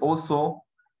 which is also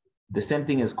the same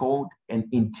thing as called an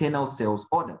internal sales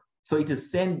order. So it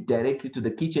is sent directly to the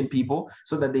kitchen people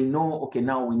so that they know, okay,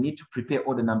 now we need to prepare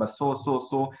order number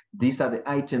so. These are the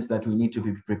items that we need to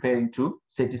be preparing to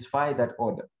satisfy that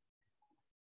order.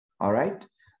 All right.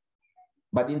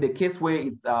 But in the case where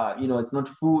it's, it's not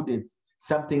food, it's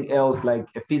something else like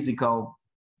a physical,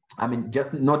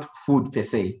 just not food per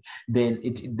se, then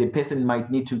the person might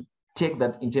need to take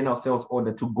that internal sales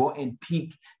order to go and pick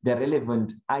the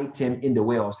relevant item in the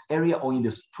warehouse area or in the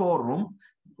storeroom,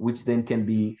 which then can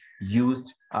be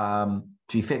used to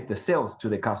effect the sales to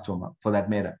the customer for that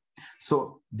matter.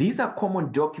 So these are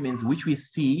common documents which we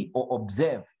see or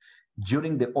observe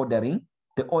during the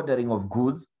ordering of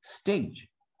goods stage.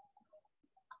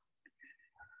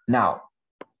 Now,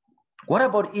 what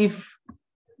about if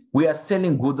we are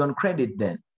selling goods on credit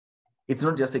then? It's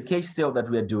not just a cash sale that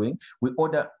we are doing.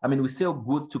 We sell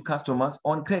goods to customers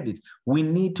on credit. We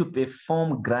need to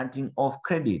perform granting of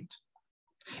credit.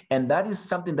 And that is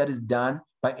something that is done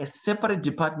by a separate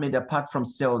department apart from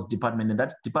sales department. And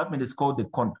that department is called the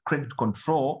credit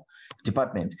control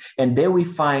department. And there we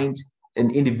find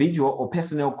an individual or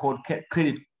personnel called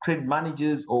credit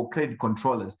managers or credit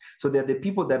controllers. So they're the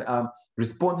people that are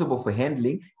responsible for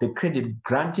handling the credit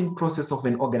granting process of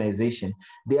an organization.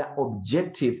 Their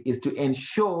objective is to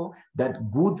ensure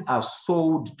that goods are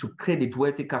sold to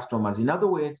credit-worthy customers. In other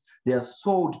words, they are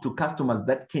sold to customers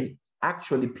that can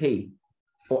actually pay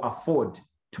or afford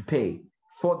to pay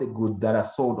for the goods that are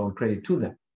sold on credit to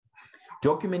them.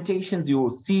 Documentations you will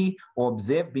see or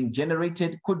observe being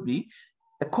generated could be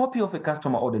a copy of a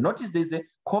customer order. Notice there's a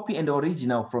copy and the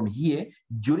original from here.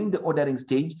 During the ordering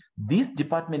stage, this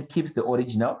department keeps the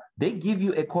original. They give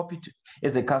you a copy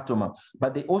as a customer,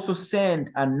 but they also send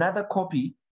another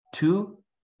copy to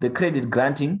the credit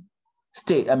granting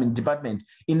department.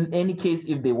 In any case,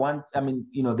 if they want,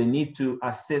 they need to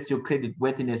assess your credit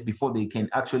worthiness before they can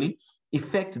actually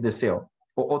effect the sale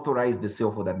or authorize the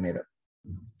sale for that matter.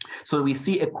 So we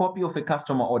see a copy of a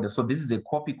customer order. So this is a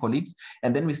copy, colleagues.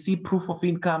 And then we see proof of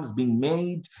incomes being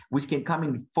made, which can come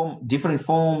in different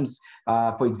forms.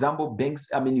 For example, banks,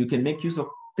 you can make use of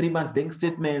 3 months bank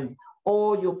statements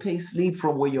or your pay slip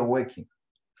from where you're working.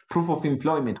 Proof of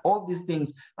employment. All these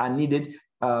things are needed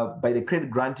by the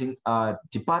credit granting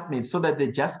department so that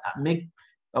they just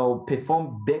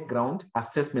perform background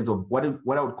assessments of what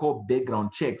I would call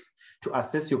background checks to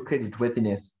assess your credit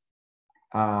worthiness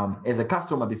as a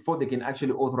customer before they can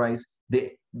actually authorize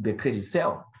the credit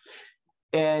sale.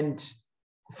 And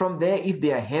from there, if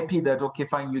they are happy that, okay,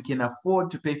 fine, you can afford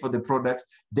to pay for the product,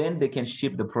 then they can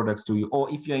ship the products to you. Or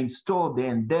if you're in store there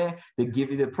and there, they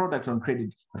give you the product on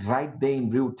credit right there in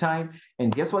real time.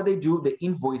 And guess what they do? They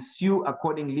invoice you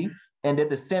accordingly. And at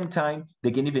the same time,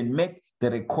 they can even make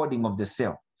the recording of the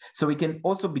sale. So we can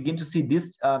also begin to see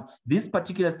this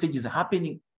particular stage is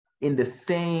happening in the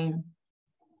same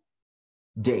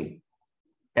day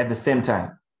at the same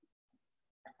time.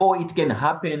 Or it can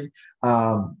happen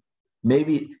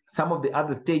maybe some of the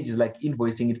other stages like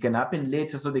invoicing, it can happen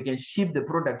later so they can ship the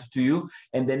product to you,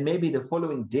 and then maybe the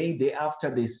following day after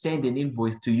they send an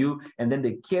invoice to you, and then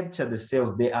they capture the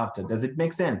sales day after. Does it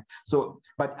make sense? So,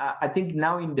 but I think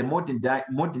now in the modern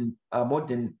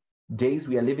days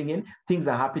we are living in, things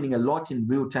are happening a lot in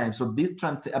real time. So these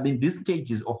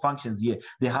stages or functions here,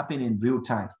 they happen in real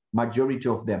time, majority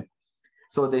of them.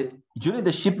 So during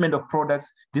the shipment of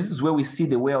products, this is where we see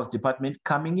the warehouse department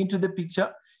coming into the picture.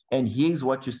 And here's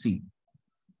what you see.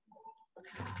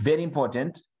 Very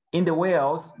important. In the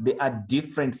warehouse, there are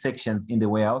different sections in the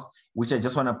warehouse, which I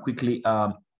just want to quickly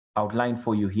outline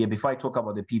for you here before I talk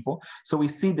about the people. So we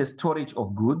see the storage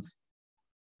of goods.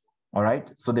 All right.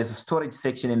 So there's a storage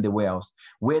section in the warehouse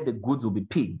where the goods will be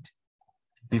picked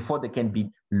before they can be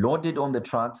loaded on the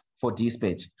trucks for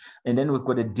dispatch. And then we've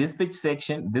got a dispatch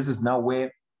section. This is now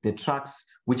where the trucks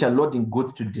which are loading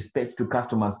goods to dispatch to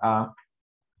customers are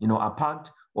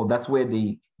parked, or that's where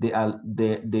they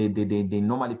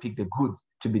normally pick the goods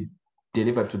to be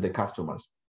delivered to the customers.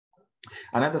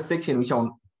 Another section which I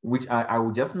which I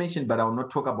will just mention, but I will not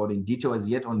talk about in detail as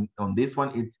yet on this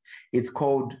one. It's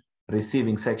called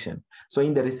receiving section. So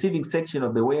in the receiving section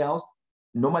of the warehouse,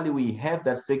 normally we have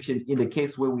that section in the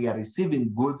case where we are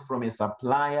receiving goods from a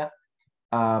supplier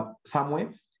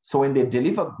somewhere. So when they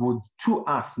deliver goods to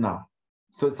us now,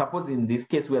 so suppose in this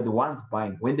case, we are the ones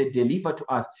buying. When they deliver to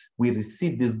us, we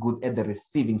receive these goods at the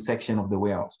receiving section of the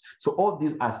warehouse. So all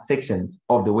these are sections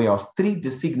of the warehouse, 3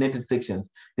 designated sections.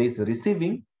 There's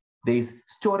receiving, there's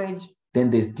storage, then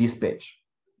there's dispatch.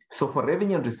 So for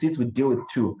revenue and receipts, we deal with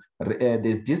 2.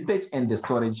 There's dispatch and the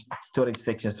storage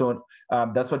section. So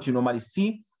that's what you normally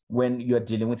see when you're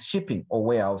dealing with shipping or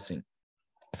warehousing.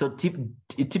 So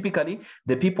typically,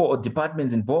 the people or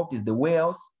departments involved is the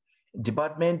warehouse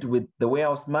department, with the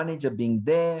warehouse manager being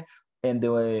there. And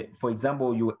for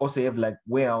example, you also have like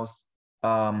warehouse,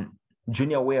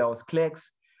 junior warehouse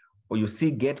clerks, or you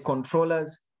see gate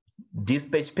controllers,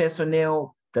 dispatch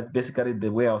personnel, that's basically the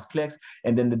warehouse clerks,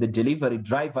 and then the delivery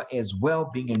driver as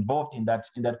well being involved in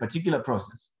that particular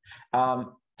process.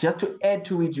 Just to add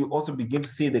to it, you also begin to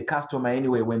see the customer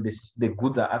anyway when the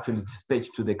goods are actually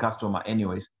dispatched to the customer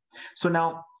anyways. So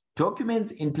now,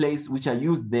 documents in place which are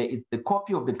used there is the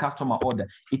copy of the customer order.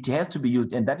 It has to be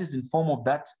used, and that is in form of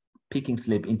that picking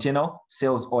slip, internal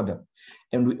sales order.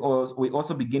 And we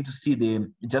also begin to see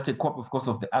just a copy, of course,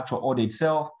 of the actual order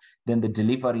itself. Then the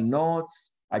delivery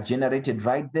notes are generated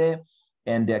right there,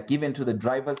 and they're given to the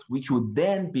drivers, which would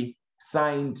then be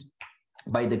signed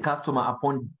by the customer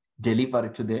upon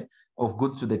delivery of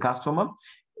goods to the customer.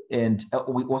 And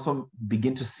we also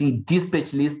begin to see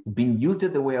dispatch lists being used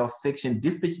at the warehouse section.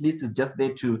 Dispatch list is just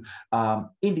there to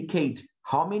indicate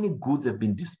how many goods have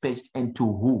been dispatched and to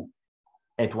who,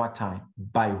 at what time,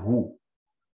 by who.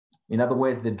 In other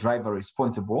words, the driver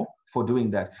responsible for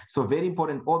doing that. So very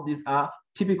important. All these are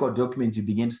typical documents you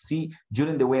begin to see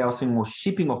during the warehousing or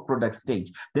shipping of product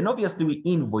stage. Then obviously we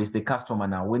invoice the customer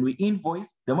now. When we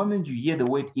invoice, the moment you hear the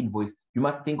word invoice, you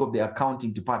must think of the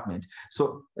accounting department.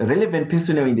 So relevant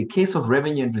personnel in the case of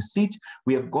revenue and receipt,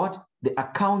 we have got the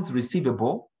accounts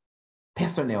receivable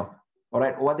personnel, all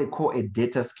right, what they call a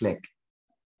debtors clerk.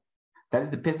 That is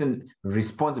the person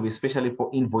responsible, especially for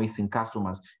invoicing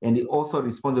customers, and also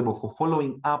responsible for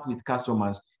following up with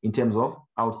customers in terms of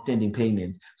outstanding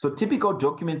payments. So typical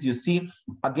documents you see,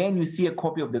 again, you see a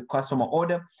copy of the customer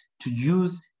order to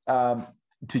use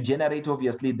to generate,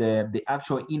 obviously, the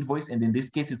actual invoice. And in this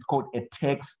case, it's called a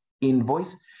tax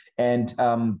invoice. And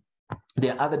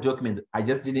there are other documents. I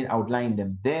just didn't outline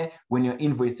them there. When you're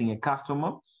invoicing a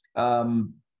customer,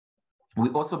 we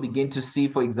also begin to see,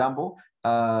 for example,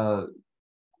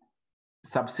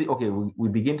 we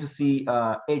begin to see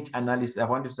age analysis. I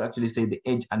wanted to actually say the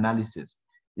age analysis.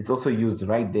 It's also used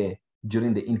right there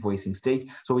during the invoicing stage.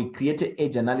 So we created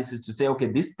age analysis to say, okay,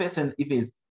 this person, if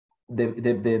it's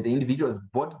the individual has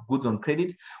bought goods on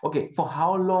credit, okay, for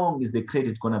how long is the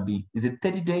credit going to be? Is it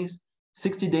 30 days,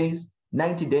 60 days,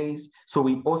 90 days? So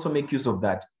we also make use of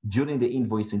that during the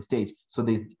invoicing stage. So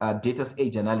the data's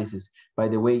age analysis, by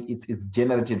the way, it's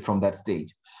generated from that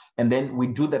stage. And then we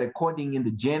do the recording in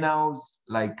the journals,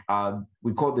 like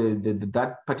we call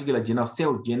that particular journal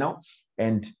sales journal,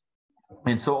 and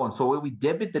so on. So where we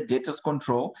debit the debtors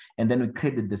control, and then we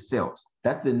credit the sales.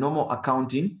 That's the normal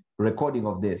accounting recording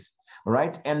of this,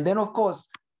 right? And then, of course,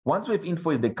 once we've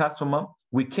invoiced the customer,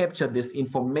 we capture this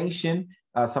information.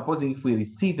 Supposing if we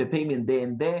receive a payment there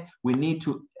and there, we need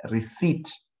to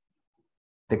receipt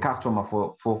the customer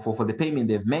for the payment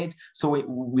they've made. So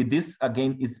with this,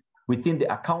 again, is within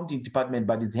the accounting department,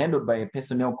 but it's handled by a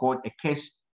personnel called a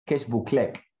cash book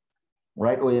clerk,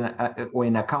 right? Or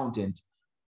an accountant.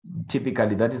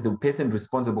 Typically, that is the person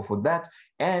responsible for that.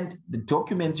 And the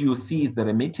documents you see is the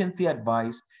remittance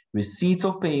advice, receipts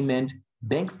of payment,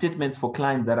 bank statements for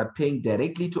clients that are paying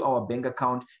directly to our bank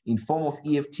account in form of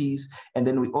EFTs. And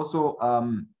then we also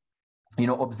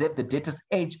observe the debtors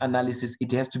age analysis.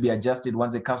 It has to be adjusted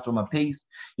once a customer pays,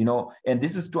 and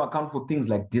this is to account for things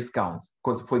like discounts.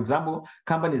 Because, for example,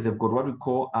 companies have got what we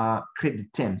call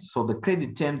credit terms. So the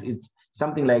credit terms is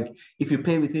something like, if you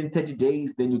pay within 30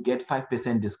 days, then you get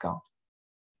 5% discount,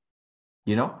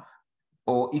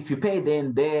 or if you pay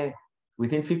there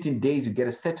within 15 days, you get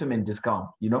a settlement discount,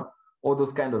 all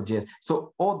those kind of jazz.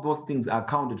 So all those things are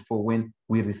accounted for when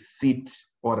we receipt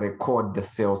or record the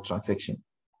sales transaction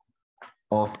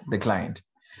of the client.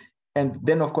 And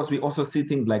then, of course, we also see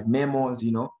things like memos,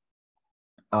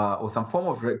 or some form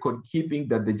of record keeping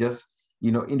that they just,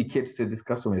 indicate to say this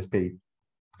customer is paid.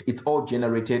 It's all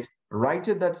generated right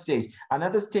at that stage.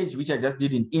 Another stage, which I just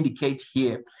didn't indicate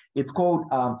here, it's called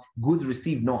goods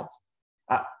received notes.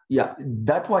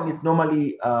 That one is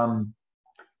normally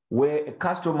where a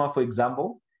customer, for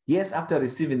example, Yes, after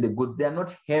receiving the goods, they're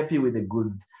not happy with the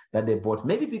goods that they bought,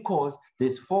 maybe because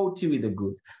there's faulty with the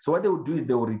goods. So what they will do is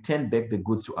they will return back the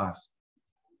goods to us.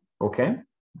 Okay?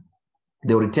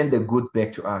 They'll return the goods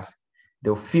back to us.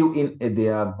 They'll fill in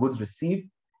their goods received,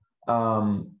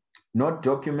 not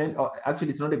document, or actually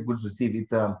it's not a goods received,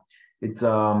 it's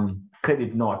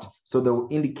credit note. So they'll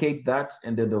indicate that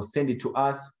and then they'll send it to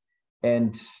us.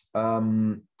 And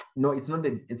no, it's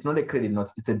not a credit note,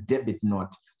 it's a debit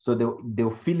note. So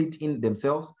they'll fill it in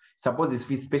themselves. Suppose it's,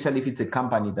 especially if it's a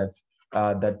company that's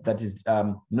that is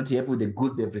not happy with the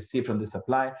goods they've received from the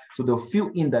supplier. So they'll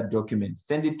fill in that document,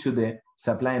 send it to the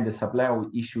supplier, and the supplier will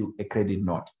issue a credit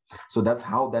note. So that's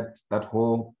how that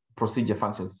whole procedure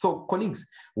functions. So colleagues,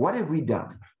 what have we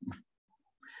done?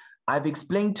 I've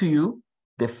explained to you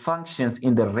the functions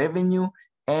in the revenue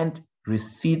and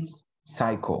receipts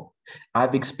cycle.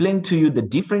 I've explained to you the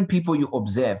different people you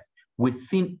observe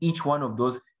within each one of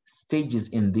those stages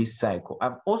in this cycle.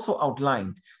 I've also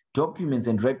outlined documents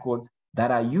and records that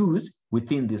are used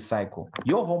within this cycle.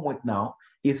 Your homework now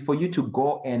is for you to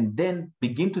go and then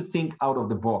begin to think out of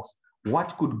the box.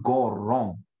 What could go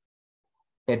wrong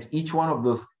at each one of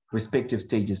those respective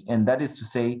stages? And that is to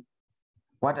say,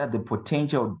 what are the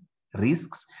potential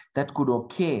risks that could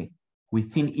occur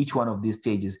within each one of these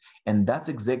stages? And that's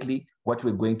exactly what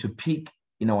we're going to pick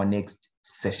in our next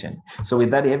session. So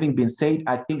with that having been said,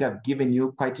 I think I've given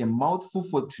you quite a mouthful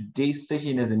for today's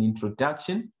session as an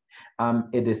introduction.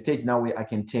 At the stage now where I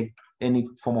can take any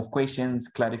form of questions,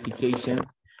 clarifications,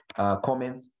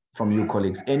 comments from you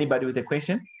colleagues. Anybody with a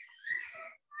question?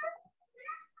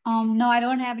 No, I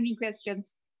don't have any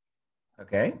questions.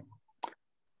 Okay.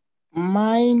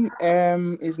 Mine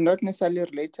is not necessarily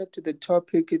related to the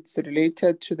topic, it's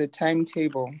related to the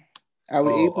timetable. Are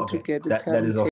we able to get the timetable?